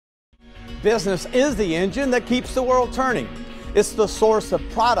Business is the engine that keeps the world turning. It's the source of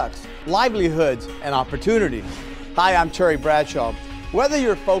products, livelihoods, and opportunities. Hi, I'm Terry Bradshaw. Whether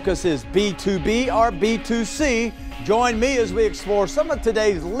your focus is B2B or B2C, join me as we explore some of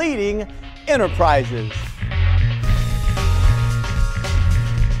today's leading enterprises.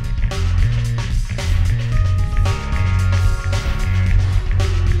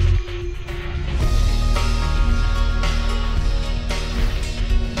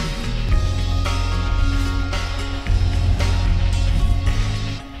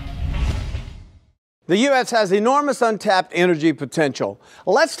 The U.S. has enormous untapped energy potential.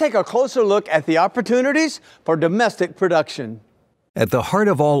 Let's take a closer look at the opportunities for domestic production. At the heart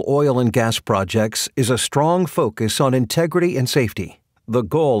of all oil and gas projects is a strong focus on integrity and safety. The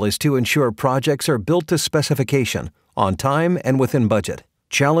goal is to ensure projects are built to specification, on time and within budget.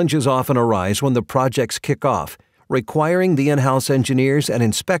 Challenges often arise when the projects kick off, requiring the in-house engineers and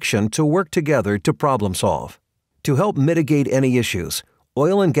inspection to work together to problem solve. To help mitigate any issues,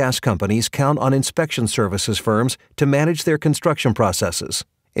 oil and gas companies count on inspection services firms to manage their construction processes.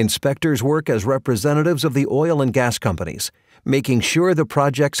 Inspectors work as representatives of the oil and gas companies, making sure the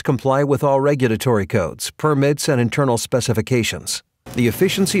projects comply with all regulatory codes, permits, and internal specifications. The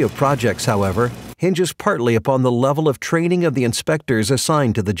efficiency of projects, however, hinges partly upon the level of training of the inspectors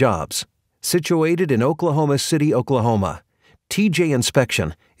assigned to the jobs. Situated in Oklahoma City, Oklahoma, TJ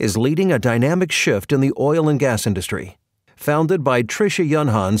Inspection is leading a dynamic shift in the oil and gas industry. Founded by TRICIA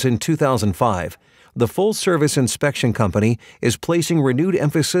JUNGHANNS in 2005, the full-service inspection company is placing renewed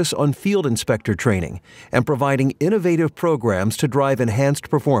emphasis on field inspector training and providing innovative programs to drive enhanced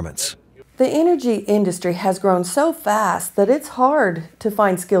performance. The energy industry has grown so fast that it's hard to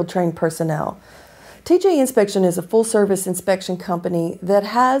find skilled trained personnel. TJ Inspection is a full-service inspection company that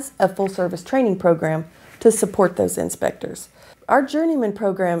has a full-service training program to support those inspectors. Our journeyman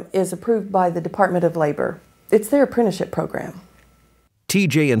program is approved by the Department of Labor. It's their apprenticeship program.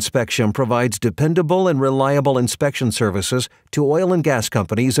 TJ Inspection provides dependable and reliable inspection services to oil and gas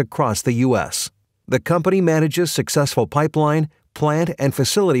companies across the U.S. The company manages successful pipeline, plant, and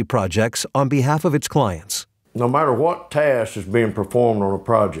facility projects on behalf of its clients. No matter what task is being performed on a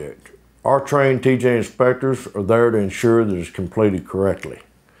project, our trained TJ inspectors are there to ensure that it's completed correctly.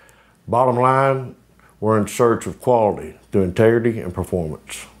 Bottom line, we're in search of quality through integrity and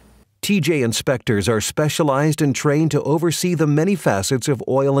performance. TJ inspectors are specialized and trained to oversee the many facets of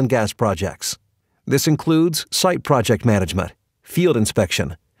oil and gas projects. This includes site project management, field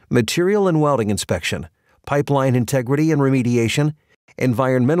inspection, material and welding inspection, pipeline integrity and remediation,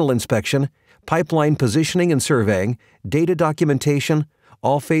 environmental inspection, pipeline positioning and surveying, data documentation,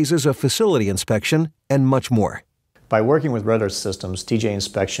 all phases of facility inspection, and much more. By working with Radar Systems, TJ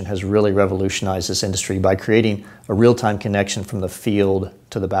Inspection has really revolutionized this industry by creating a real-time connection from the field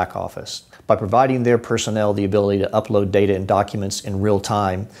to the back office. By providing their personnel the ability to upload data and documents in real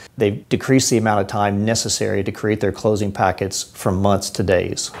time, they've decreased the amount of time necessary to create their closing packets from months to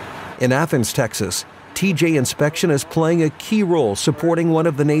days. In Athens, Texas, TJ Inspection is playing a key role supporting one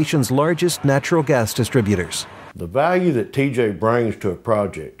of the nation's largest natural gas distributors. The value that TJ brings to a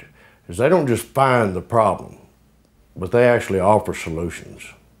project is they don't just find the problem, but they actually offer solutions.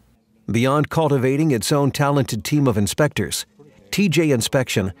 Beyond cultivating its own talented team of inspectors, TJ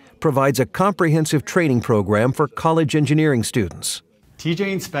Inspection provides a comprehensive training program for college engineering students.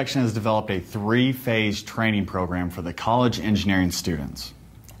 TJ Inspection has developed a three-phase training program for the college engineering students.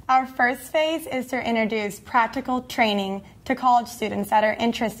 Our first phase is to introduce practical training to college students that are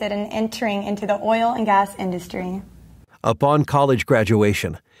interested in entering into the oil and gas industry. Upon college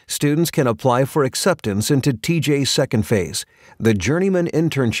graduation, students can apply for acceptance into TJ's second phase, the Journeyman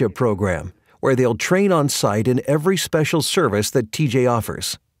Internship Program, where they'll train on site in every special service that TJ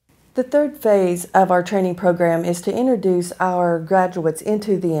offers. The third phase of our training program is to introduce our graduates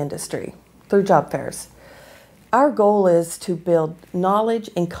into the industry through job fairs. Our goal is to build knowledge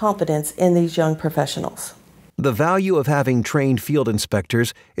and confidence in these young professionals. The value of having trained field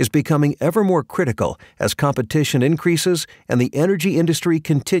inspectors is becoming ever more critical as competition increases and the energy industry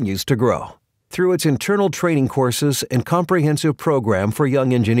continues to grow. Through its internal training courses and comprehensive program for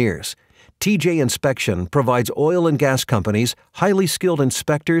young engineers, TJ Inspection provides oil and gas companies highly skilled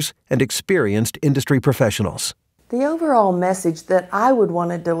inspectors and experienced industry professionals. The overall message that I would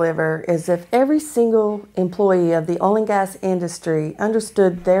want to deliver is if every single employee of the oil and gas industry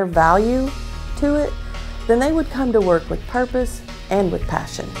understood their value to it, then they would come to work with purpose and with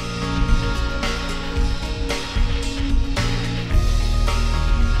passion.